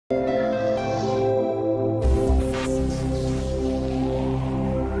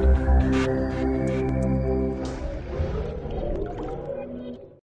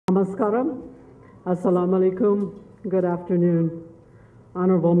Namaskaram. Assalamu alaikum. Good afternoon.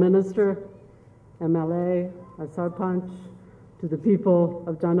 Honorable Minister, MLA, Sarpanch, to the people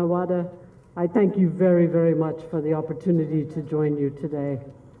of Janawada, I thank you very, very much for the opportunity to join you today.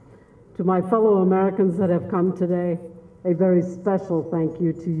 To my fellow Americans that have come today, a very special thank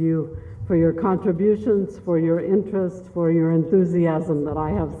you to you for your contributions, for your interest, for your enthusiasm that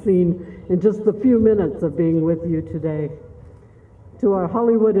I have seen in just the few minutes of being with you today. To our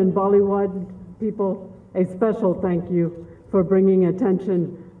Hollywood and Bollywood people, a special thank you for bringing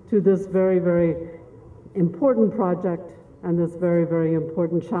attention to this very, very important project and this very, very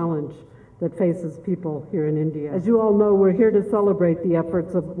important challenge that faces people here in India. As you all know, we're here to celebrate the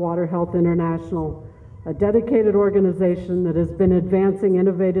efforts of Water Health International, a dedicated organization that has been advancing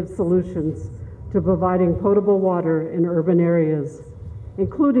innovative solutions to providing potable water in urban areas,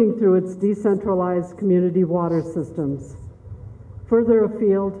 including through its decentralized community water systems. Further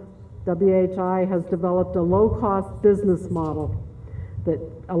afield, WHI has developed a low-cost business model that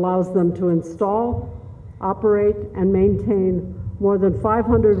allows them to install, operate, and maintain more than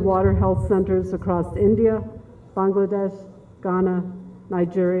 500 water health centers across India, Bangladesh, Ghana,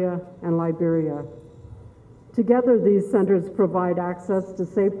 Nigeria, and Liberia. Together, these centers provide access to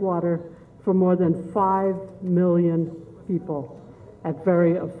safe water for more than 5 million people at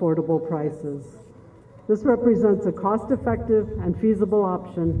very affordable prices. This represents a cost-effective and feasible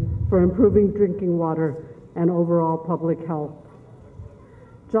option for improving drinking water and overall public health.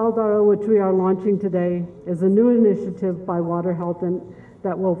 Jaldara, which we are launching today, is a new initiative by Water Health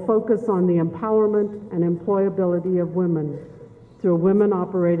that will focus on the empowerment and employability of women through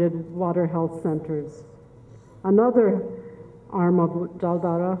women-operated water health centers. Another arm of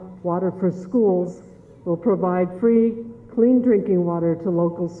Jaldara, Water for Schools, will provide free, clean drinking water to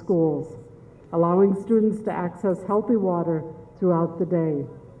local schools, allowing students to access healthy water throughout the day.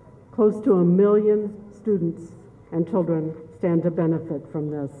 Close to 1 million students and children stand to benefit from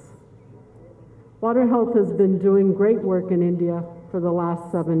this. Water Health has been doing great work in India for the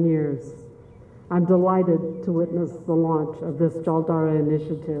last 7 years. I'm delighted to witness the launch of this Jaldara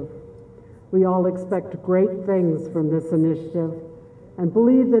initiative. We all expect great things from this initiative and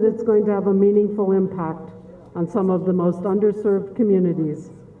believe that it's going to have a meaningful impact on some of the most underserved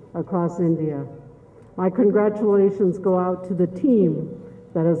communities across India. My congratulations go out to the team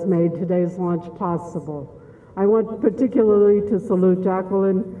that has made today's launch possible. I want particularly to salute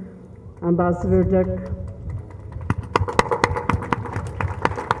Jacqueline, Ambassador Dick,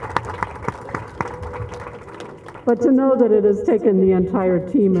 but to know that it has taken the entire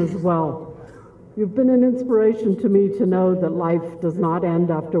team as well. You've been an inspiration to me to know that life does not end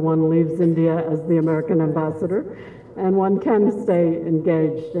after one leaves India as the American ambassador, and one can stay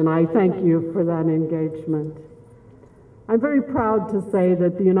engaged, and I thank you for that engagement. I'm very proud to say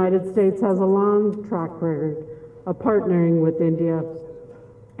that the United States has a long track record of partnering with India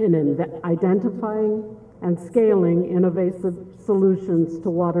in identifying and scaling innovative solutions to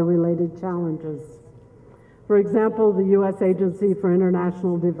water-related challenges. For example, the U.S. Agency for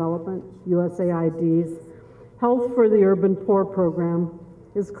International Development, USAID's Health for the Urban Poor program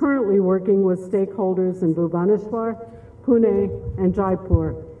is currently working with stakeholders in Bhubaneswar, Pune, and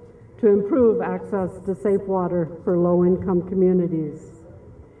Jaipur to improve access to safe water for low-income communities.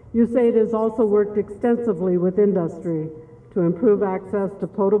 USAID has also worked extensively with industry to improve access to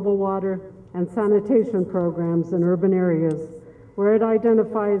potable water and sanitation programs in urban areas where it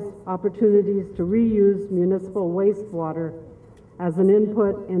identifies opportunities to reuse municipal wastewater as an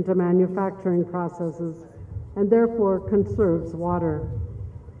input into manufacturing processes and therefore conserves water.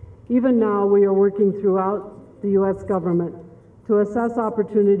 Even now, we are working throughout the U.S. government to assess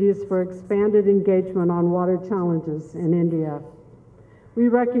opportunities for expanded engagement on water challenges in India. We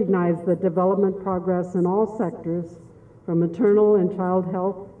recognize that development progress in all sectors, from maternal and child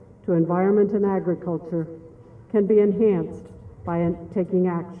health to environment and agriculture, can be enhanced by taking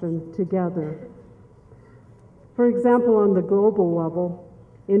action together. For example, on the global level,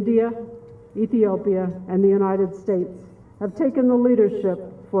 India, Ethiopia, and the United States have taken the leadership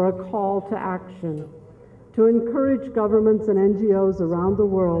for a call to action to encourage governments and NGOs around the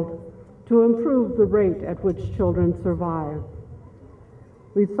world to improve the rate at which children survive.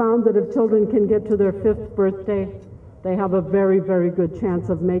 We found that if children can get to their 5th birthday, they have a very, very good chance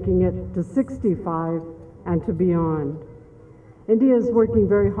of making it to 65 and to beyond. India is working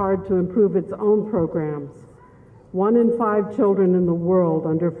very hard to improve its own programs. 1 in 5 children in the world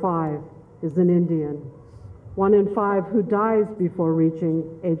under 5 is an Indian. 1 in 5 who dies before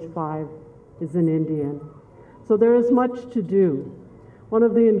reaching age 5 is an Indian. So there is much to do. One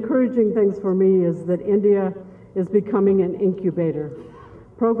of the encouraging things for me is that India is becoming an incubator.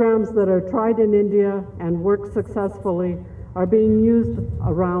 Programs that are tried in India and work successfully are being used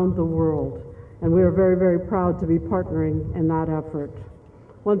around the world, and we are very, very proud to be partnering in that effort.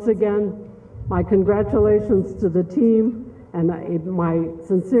 Once again, my congratulations to the team and my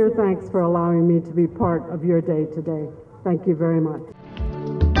sincere thanks for allowing me to be part of your day today. Thank you very much.